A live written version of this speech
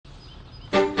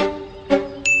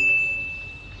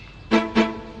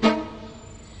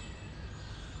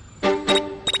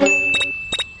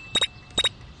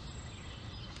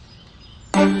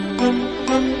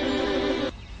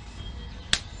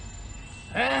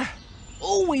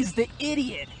always the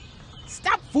idiot.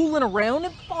 Stop fooling around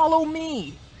and follow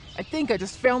me. I think I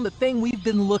just found the thing we've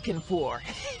been looking for.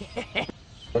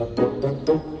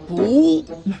 Fool!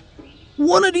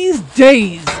 One of these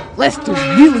days, Lester's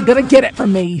really gonna get it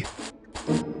from me.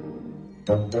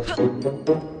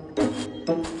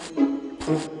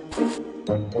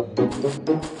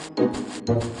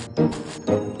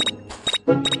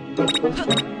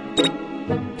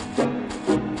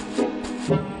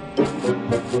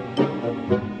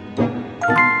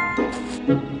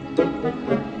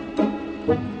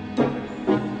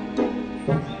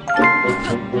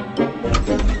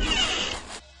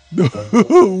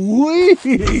 Wee!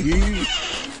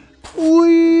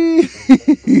 Wee!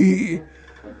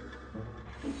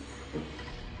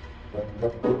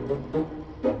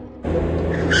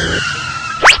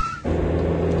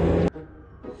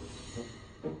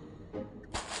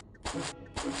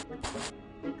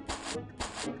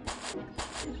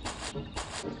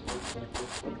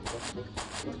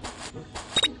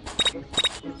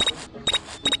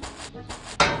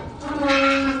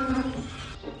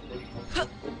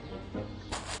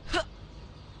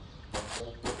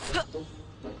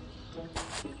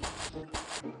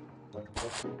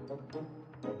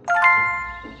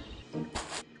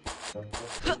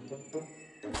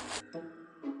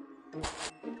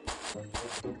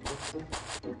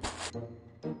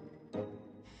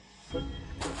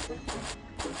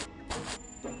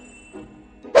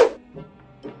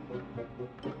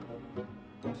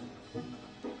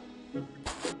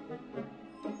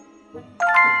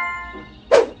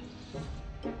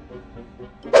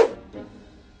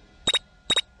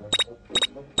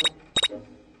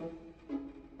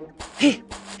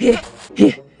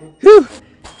 Whew.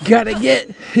 Gotta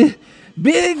get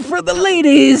big for the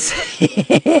ladies.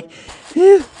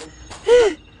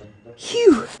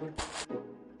 Phew.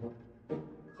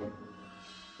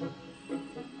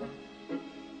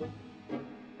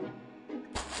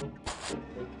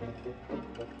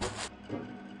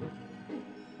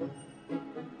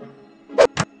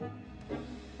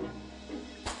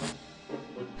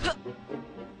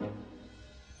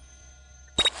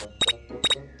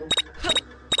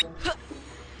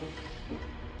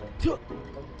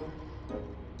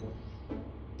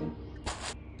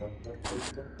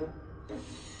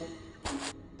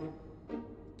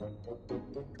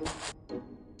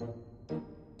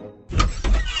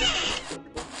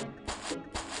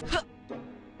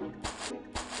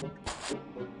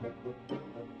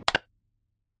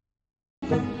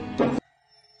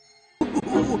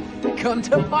 Come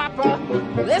to Papa.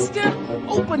 Lester,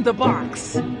 open the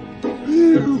box.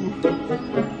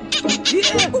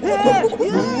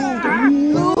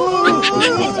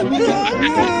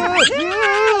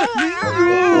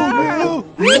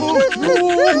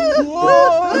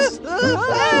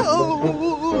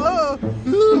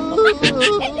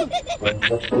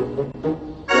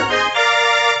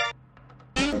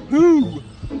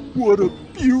 What a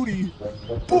beauty!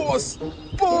 Boss!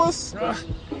 Boss!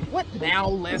 What now,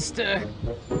 Lester?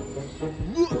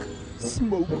 Look!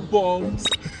 Smoke bombs!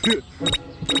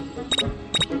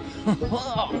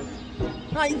 Oh,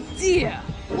 idea!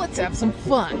 Let's have some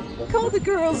fun. Call the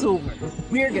girls over.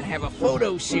 We're gonna have a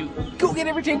photo shoot. Go get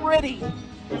everything ready.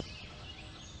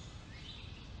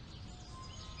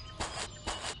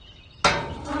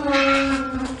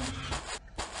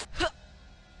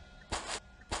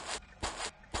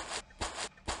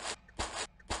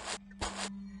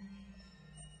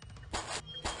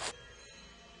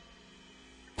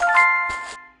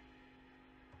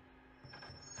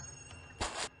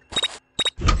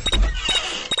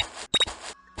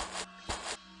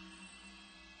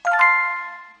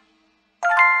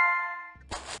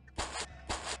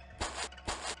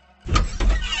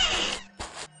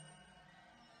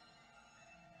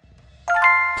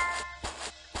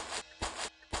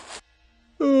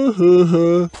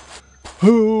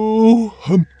 Oh,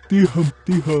 Humpty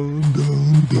Humpty Hum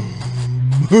Dum Dum.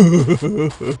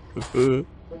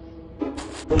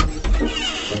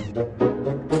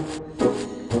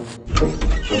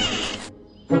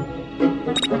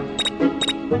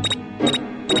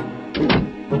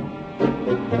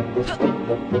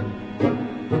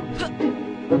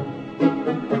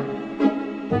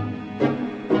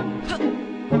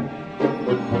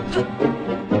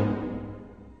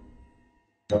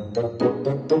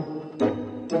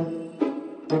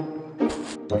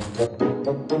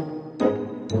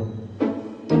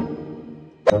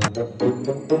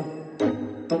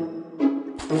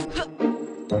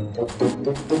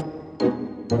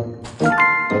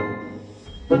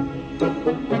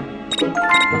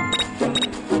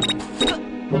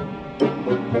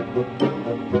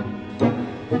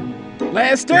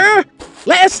 Lester?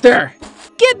 Lester!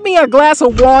 Get me a glass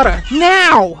of water,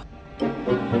 now!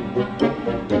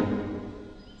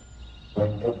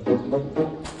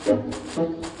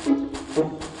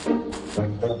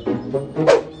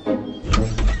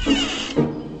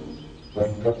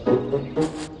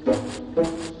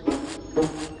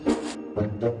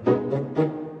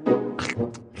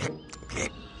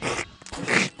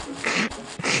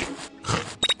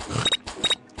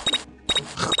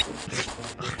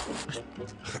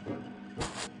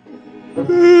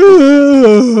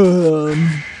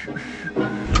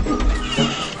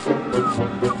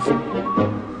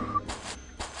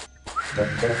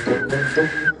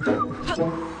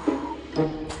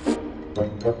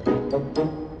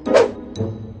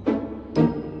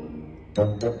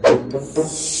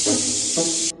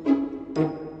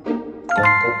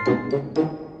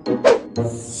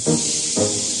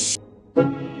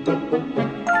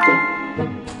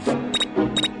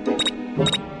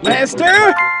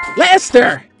 Lester!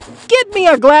 Lester! Get me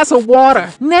a glass of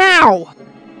water, now!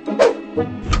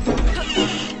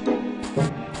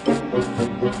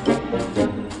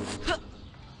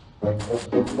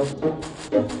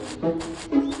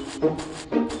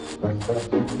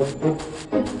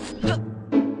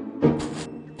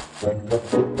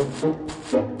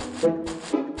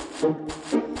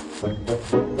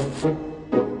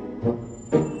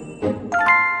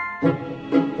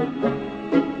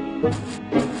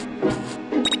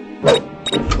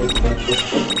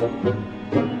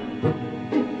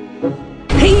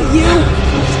 Hey, you!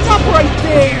 Stop right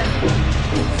there!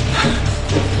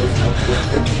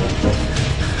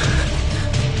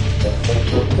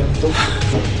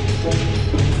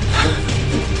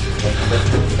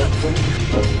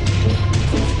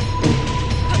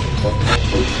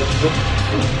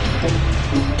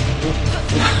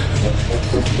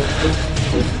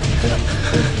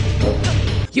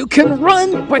 You can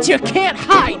run, but you can't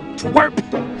hide, twerp!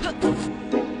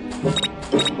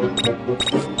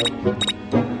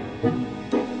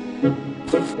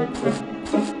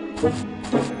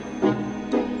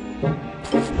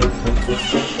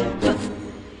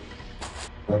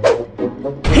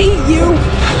 Hey, you!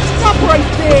 Stop right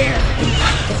there!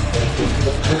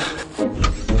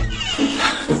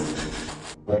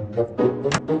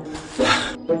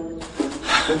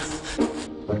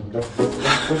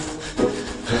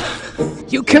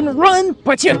 You can run,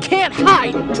 but you can't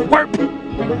hide, twerp!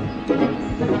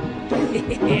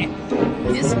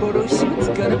 This photo shoot's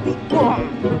gonna be bomb!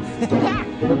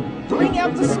 Bring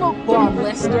out the smoke bomb,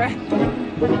 Lester!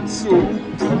 So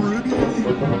pretty.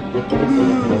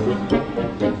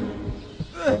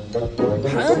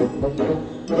 Huh?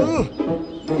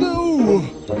 No.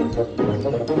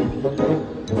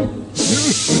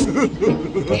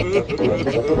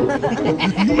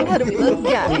 How do we look,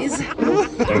 guys?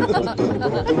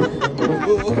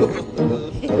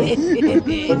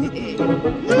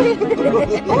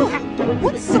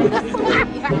 What's so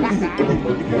funny?